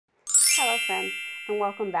Hello friends, and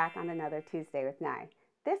welcome back on another Tuesday with Nye.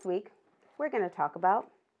 This week, we're going to talk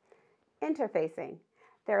about interfacing.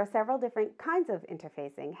 There are several different kinds of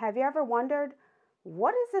interfacing. Have you ever wondered,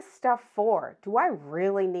 what is this stuff for? Do I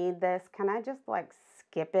really need this? Can I just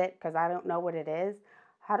skip it because I don't know what it is?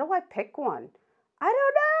 How do I pick one? I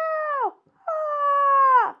don't know!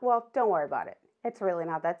 Ah! Well, don't worry about it. It's really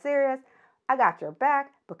not that serious. I got your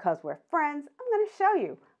back because we're friends. I'm going to show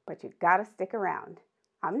you, but you got to stick around.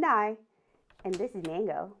 I'm Nye. And this is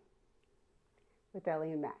Mango with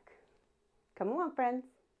Ellie and Mac. Come along, friends.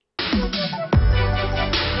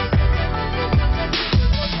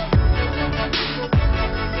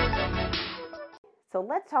 So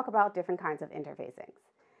let's talk about different kinds of interfacings.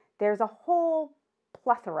 There's a whole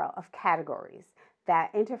plethora of categories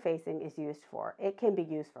that interfacing is used for. It can be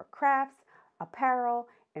used for crafts, apparel,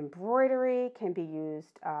 embroidery can be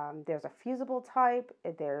used. There's a fusible type,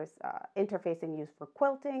 there's interfacing used for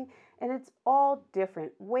quilting, and it's all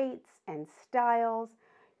different weights and styles.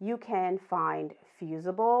 You can find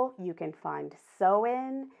fusible, you can find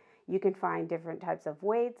sew-in, you can find different types of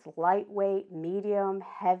weights, lightweight, medium,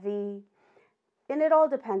 heavy, and it all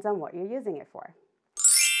depends on what you're using it for.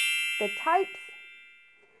 The types,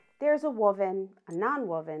 there's a woven, a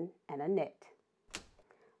non-woven, and a knit.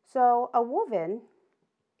 So a woven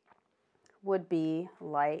would be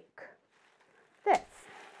like this.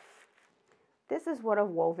 This is what a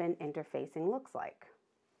woven interfacing looks like.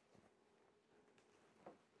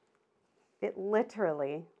 It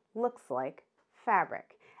literally looks like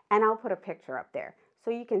fabric. And I'll put a picture up there so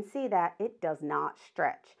you can see that it does not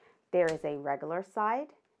stretch. There is a regular side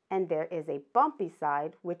and there is a bumpy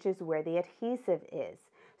side, which is where the adhesive is.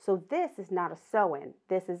 So this is not a sew-in.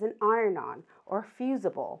 This is an iron-on or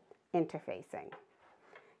fusible interfacing.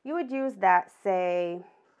 You would use that, say,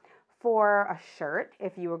 for a shirt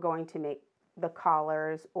if you were going to make the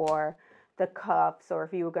collars or the cuffs, or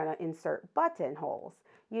if you were going to insert buttonholes.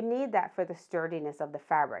 You need that for the sturdiness of the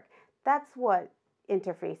fabric. That's what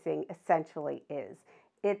interfacing essentially is.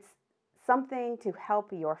 It's something to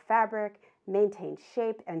help your fabric maintain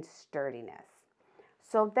shape and sturdiness.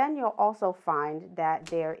 So then you'll also find that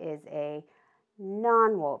there is a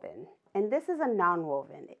non-woven, and this is a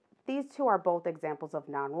non-woven. These two are both examples of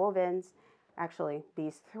non-wovens. Actually,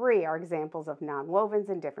 these three are examples of non-wovens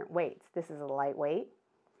in different weights. This is a lightweight,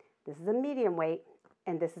 this is a medium weight,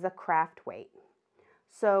 and this is a craft weight.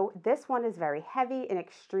 So this one is very heavy and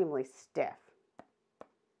extremely stiff,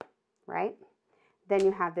 right? Then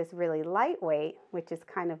you have this really lightweight, which is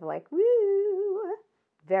kind of like, woo,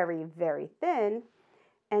 very, very thin.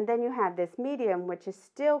 And then you have this medium, which is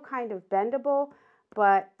still kind of bendable,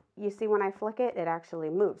 but you see when I flick it, it actually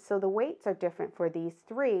moves. So the weights are different for these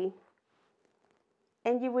three,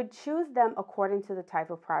 and you would choose them according to the type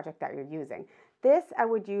of project that you're using. This I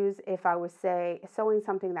would use if I was, say, sewing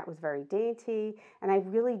something that was very dainty, and I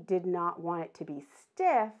really did not want it to be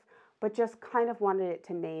stiff, but just kind of wanted it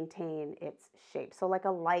to maintain its shape. So like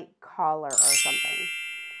a light collar or something.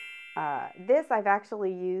 This I've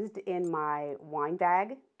actually used in my wine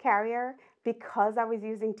bag carrier because I was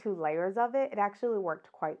using 2 layers of it. It actually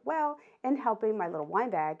worked quite well in helping my little wine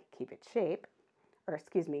bag keep its shape, or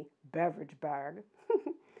excuse me, beverage bag.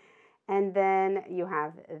 And then you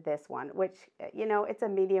have this one, which, you know, it's a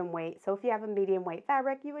medium weight. So if you have a medium weight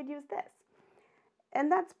fabric, you would use this.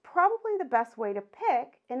 And that's probably the best way to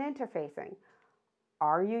pick an interfacing.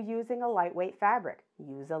 Are you using a lightweight fabric?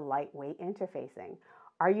 Use a lightweight interfacing.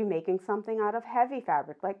 Are you making something out of heavy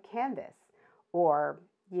fabric like canvas or,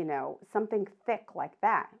 you know, something thick like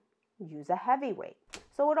that? Use a heavyweight.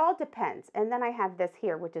 So it all depends. And then I have this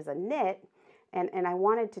here, which is a knit. And I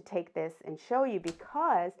wanted to take this and show you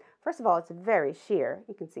because, first of all, it's very sheer.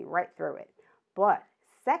 You can see right through it. But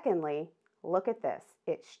secondly, look at this.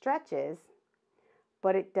 It stretches,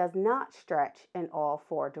 but it does not stretch in all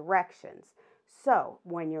 4 directions. So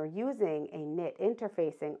when you're using a knit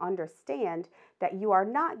interfacing, understand that you are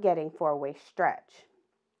not getting 4-way stretch.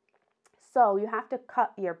 So you have to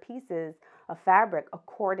cut your pieces of fabric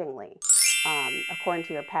accordingly, according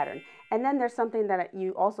to your pattern. And then there's something that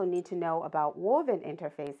you also need to know about woven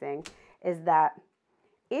interfacing is that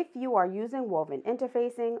if you are using woven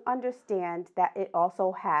interfacing, understand that it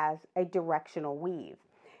also has a directional weave.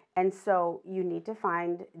 And so you need to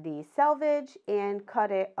find the selvage and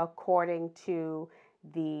cut it according to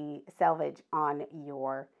the selvage on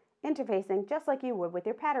your interfacing, just like you would with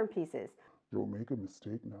your pattern pieces. You'll make a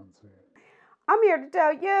mistake, Nancy. I'm here to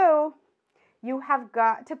tell you, you have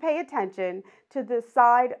got to pay attention to the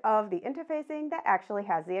side of the interfacing that actually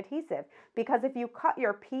has the adhesive. Because if you cut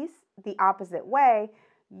your piece the opposite way,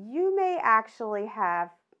 you may actually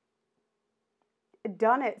have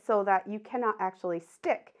done it so that you cannot actually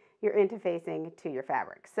stick your interfacing to your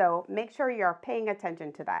fabric. So make sure you're paying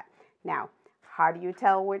attention to that. Now, how do you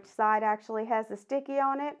tell which side actually has the sticky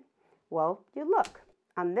on it? Well, you look.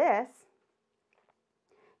 On this,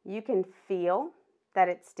 you can feel that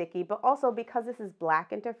it's sticky, but also because this is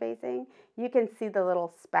black interfacing, you can see the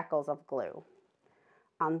little speckles of glue.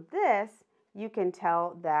 On this, you can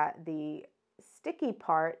tell that the sticky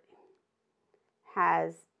part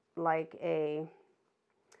has like a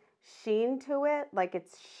sheen to it, like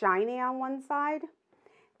it's shiny on one side.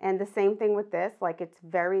 And the same thing with this, like it's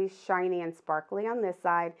very shiny and sparkly on this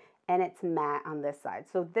side, and it's matte on this side.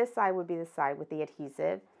 So this side would be the side with the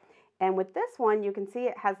adhesive. And with this one, you can see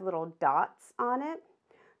it has little dots on it.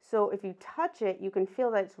 So if you touch it, you can feel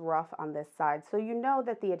that it's rough on this side. So you know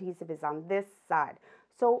that the adhesive is on this side.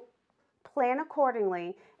 So plan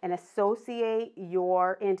accordingly and associate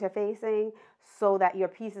your interfacing so that your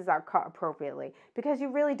pieces are cut appropriately, because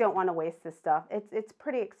you really don't want to waste this stuff. It's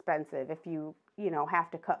pretty expensive if you have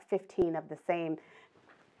to cut 15 of the same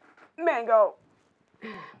mango.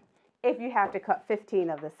 If you have to cut 15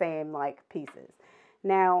 of the same like pieces.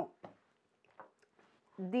 Now,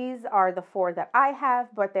 these are the 4 that I have,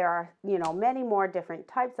 but there are, many more different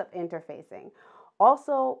types of interfacing.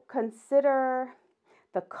 Also, consider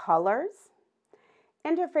the colors.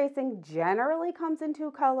 Interfacing generally comes in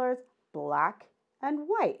 2 colors, black and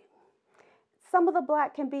white. Some of the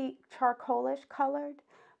black can be charcoalish colored,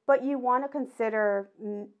 but you want to consider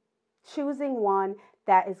choosing one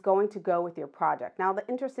that is going to go with your project. Now, the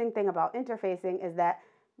interesting thing about interfacing is that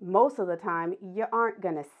most of the time you aren't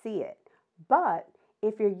going to see it, but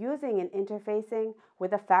if you're using an interfacing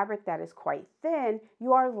with a fabric that is quite thin,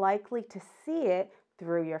 you are likely to see it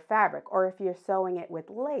through your fabric, or if you're sewing it with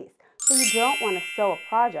lace. So you don't want to sew a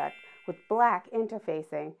project with black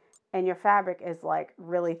interfacing and your fabric is like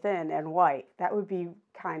really thin and white. That would be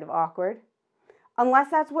kind of awkward. Unless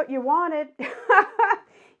that's what you wanted.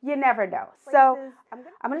 You never know. So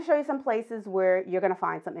I'm going to show you some places where you're going to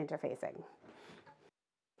find some interfacing.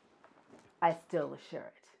 I stole a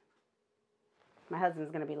shirt. My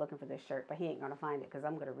husband's going to be looking for this shirt, but he ain't going to find it because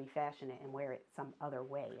I'm going to refashion it and wear it some other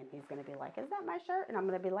way. And he's going to be like, is that my shirt? And I'm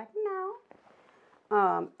going to be like,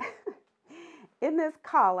 no. In this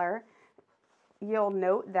collar, you'll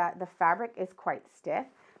note that the fabric is quite stiff.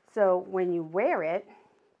 So when you wear it,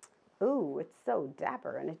 ooh, it's so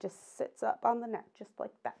dapper and it just sits up on the neck just like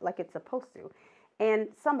that, like it's supposed to. And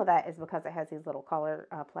some of that is because it has these little color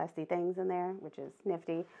plastic things in there, which is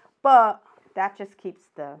nifty. But that just keeps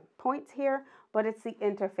the points here. But it's the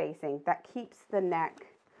interfacing that keeps the neck,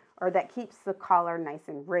 or that keeps the collar nice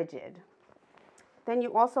and rigid. Then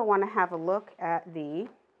you also want to have a look at I'm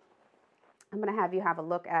going to have you have a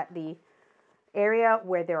look at the area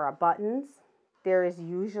where there are buttons. There is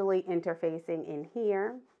usually interfacing in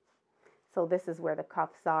here. So this is where the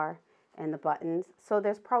cuffs are and the buttons. So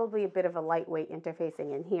there's probably a bit of a lightweight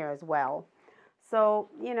interfacing in here as well. So,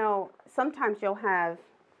 sometimes you'll have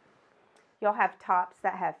tops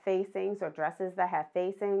that have facings or dresses that have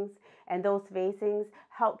facings, and those facings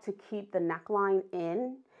help to keep the neckline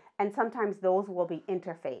in. And sometimes those will be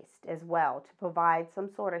interfaced as well to provide some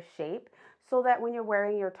sort of shape so that when you're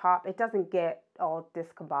wearing your top, it doesn't get all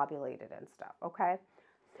discombobulated and stuff, okay?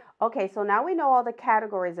 Okay, so now we know all the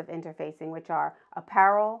categories of interfacing, which are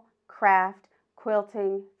apparel, craft,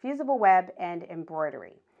 quilting, fusible web, and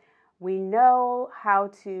embroidery. We know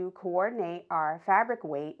how to coordinate our fabric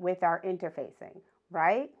weight with our interfacing,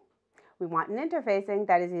 right? We want an interfacing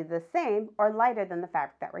that is either the same or lighter than the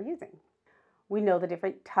fabric that we're using. We know the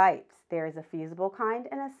different types. There is a fusible kind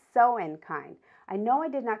and a sew-in kind. I know I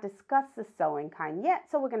did not discuss the sew-in kind yet,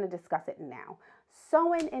 so we're going to discuss it now.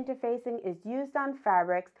 Sew-in interfacing is used on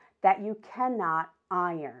fabrics that you cannot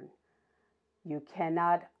iron. You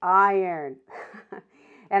cannot iron.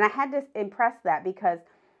 And I had to impress that because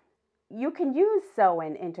you can use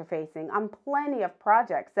sew-in interfacing on plenty of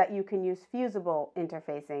projects that you can use fusible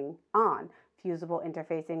interfacing on. Fusible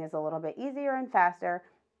interfacing is a little bit easier and faster,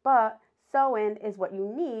 but sew-in is what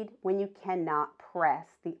you need when you cannot press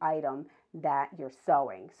the item that you're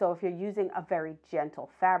sewing. So if you're using a very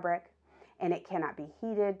gentle fabric and it cannot be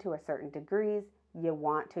heated to a certain degrees, you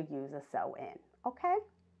want to use a sew-in, okay?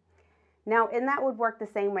 Now, and that would work the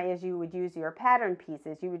same way as you would use your pattern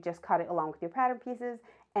pieces. You would just cut it along with your pattern pieces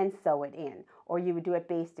and sew it in. Or you would do a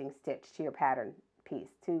basting stitch to your pattern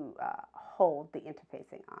piece to hold the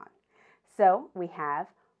interfacing on. So we have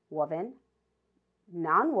woven,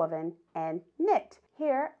 non-woven, and knit.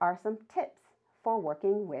 Here are some tips for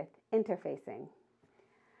working with interfacing.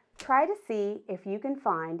 Try to see if you can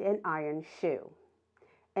find an iron shoe.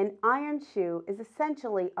 An iron shoe is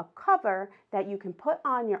essentially a cover that you can put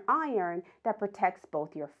on your iron that protects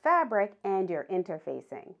both your fabric and your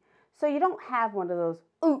interfacing. So you don't have one of those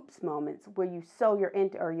oops moments where you sew your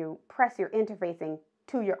or you press your interfacing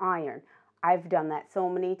to your iron. I've done that so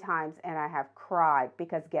many times and I have cried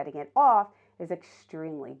because getting it off is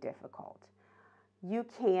extremely difficult. You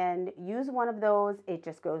can use one of those. It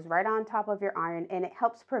just goes right on top of your iron and it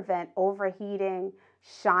helps prevent overheating,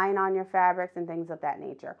 shine on your fabrics and things of that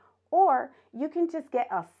nature. Or you can just get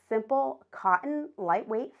a simple cotton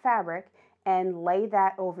lightweight fabric and lay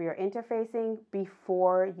that over your interfacing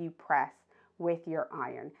before you press with your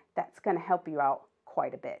iron. That's going to help you out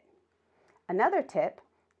quite a bit. Another tip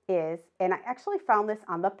is, and I actually found this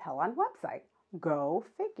on the TEFLON website, go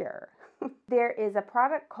figure. There is a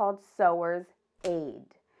product called Sewer's Aid.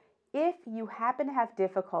 If you happen to have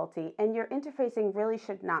difficulty, and your interfacing really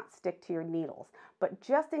should not stick to your needles, but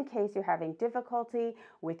just in case you're having difficulty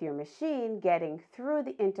with your machine getting through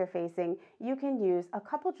the interfacing, you can use a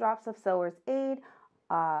couple drops of Sewer's Aid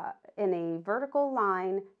in a vertical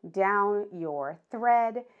line down your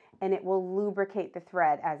thread, and it will lubricate the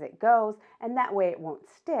thread as it goes, and that way it won't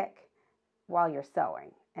stick while you're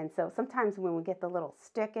sewing. And so sometimes when we get the little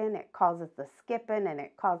stick in, it causes the skipping and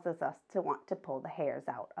it causes us to want to pull the hairs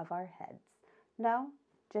out of our heads. No?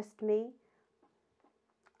 Just me?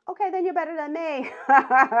 Okay, then you're better than me.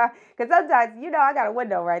 Because sometimes, I got a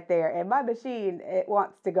window right there and my machine, it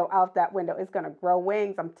wants to go out that window. It's going to grow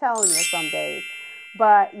wings, I'm telling you, some days.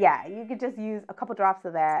 But yeah, you could just use a couple drops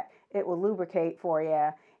of that. It will lubricate for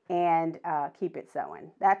you and keep it sewing.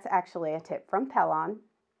 That's actually a tip from TEFLON.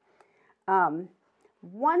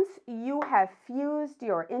 Once you have fused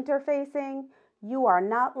your interfacing, you are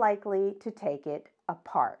not likely to take it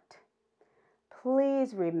apart.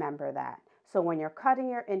 Please remember that. So when you're cutting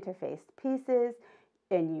your interfaced pieces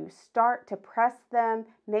and you start to press them,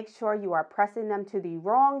 make sure you are pressing them to the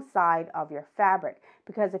wrong side of your fabric.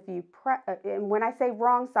 Because if you and when I say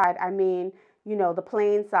wrong side, I mean, the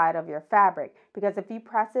plain side of your fabric. Because if you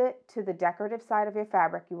press it to the decorative side of your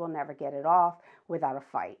fabric, you will never get it off without a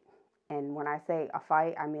fight. And when I say a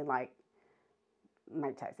fight, I mean like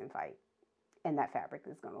Mike Tyson fight. And that fabric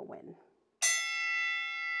is going to win.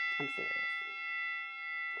 I'm serious.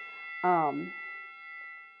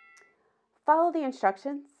 Follow the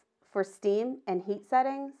instructions for steam and heat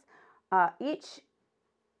settings. Each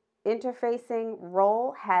interfacing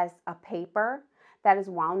roll has a paper that is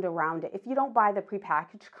wound around it. If you don't buy the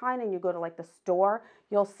prepackaged kind and you go to like the store,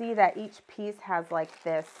 you'll see that each piece has like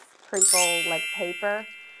this crinkle like paper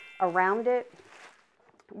around it.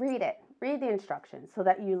 Read it. Read the instructions so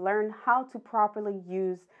that you learn how to properly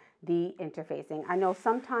use the interfacing. I know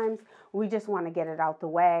sometimes we just want to get it out the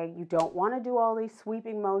way. You don't want to do all these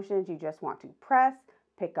sweeping motions. You just want to press,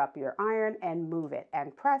 pick up your iron and move it,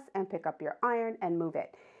 and press and pick up your iron and move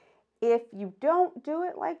it. If you don't do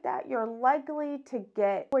it like that, you're likely to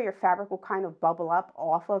get where your fabric will kind of bubble up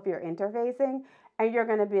off of your interfacing and you're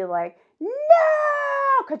going to be like, no,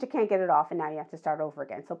 because you can't get it off and now you have to start over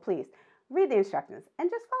again. So please read the instructions and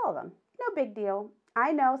just follow them. No big deal.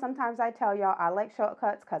 I know sometimes I tell y'all I like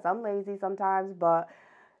shortcuts because I'm lazy sometimes, but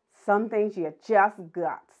some things you just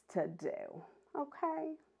got to do,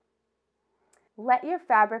 okay? Let your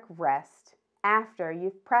fabric rest after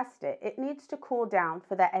you've pressed it. It needs to cool down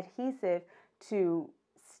for that adhesive to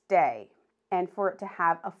stay and for it to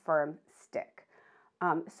have a firm stick.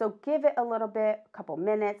 So give it a little bit, a couple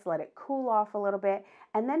minutes, let it cool off a little bit,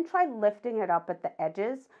 and then try lifting it up at the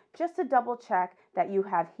edges just to double check that you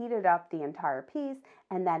have heated up the entire piece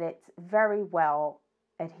and that it's very well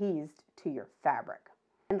adhesed to your fabric.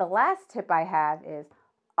 And the last tip I have is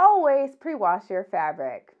always pre-wash your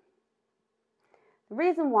fabric. The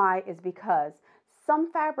reason why is because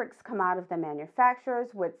some fabrics come out of the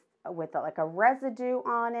manufacturers with like a residue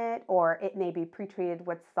on it, or it may be pre-treated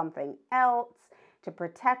with something else to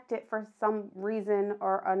protect it for some reason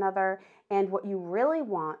or another. And what you really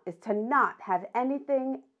want is to not have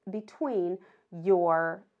anything between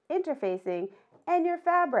your interfacing and your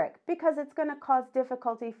fabric, because it's going to cause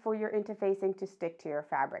difficulty for your interfacing to stick to your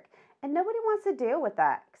fabric. And nobody wants to deal with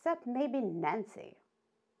that except maybe Nancy.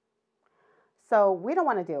 So we don't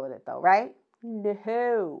want to deal with it though, right?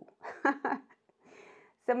 No.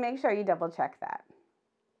 So make sure you double check that.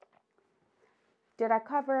 Did I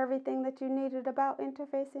cover everything that you needed about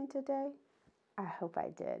interfacing today? I hope I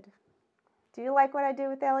did. Do you like what I do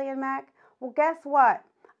with Ellie and Mac? Well, guess what?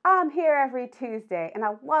 I'm here every Tuesday, and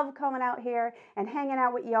I love coming out here and hanging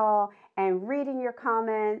out with y'all and reading your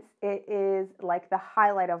comments. It is like the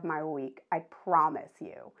highlight of my week, I promise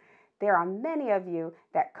you. There are many of you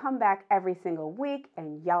that come back every single week,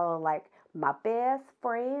 and y'all are like my best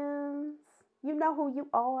friends. You know who you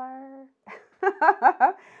are.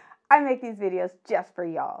 I make these videos just for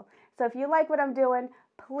y'all. So if you like what I'm doing,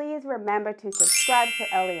 please remember to subscribe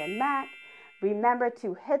to Ellie and Mac. Remember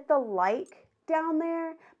to hit the like down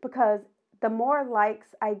there, because the more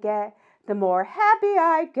likes I get, the more happy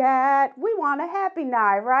I get. We want a happy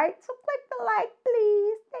night, right? So click the like,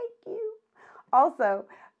 please. Thank you. Also,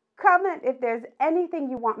 comment if there's anything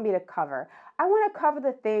you want me to cover. I want to cover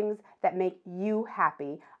the things that make you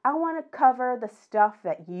happy. I want to cover the stuff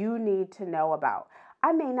that you need to know about.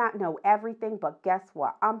 I may not know everything, but guess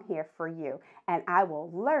what? I'm here for you, and I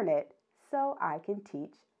will learn it so I can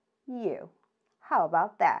teach you. How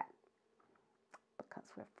about that? Because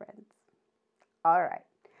we're friends. All right.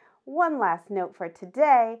 One last note for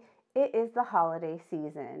today. It is the holiday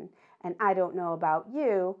season, and I don't know about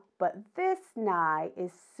you, but this night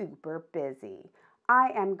is super busy.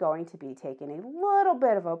 I am going to be taking a little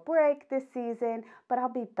bit of a break this season, but I'll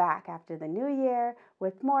be back after the new year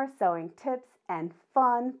with more sewing tips and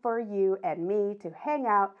fun for you and me to hang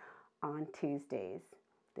out on Tuesdays.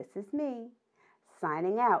 This is me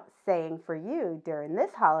signing out, saying for you during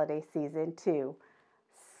this holiday season to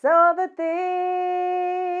sew the things.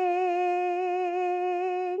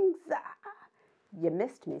 You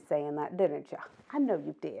missed me saying that, didn't you? I know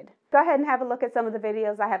you did. Go ahead and have a look at some of the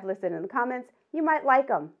videos I have listed in the comments. You might like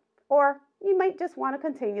them, or you might just want to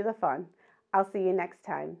continue the fun. I'll see you next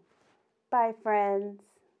time. Bye, friends.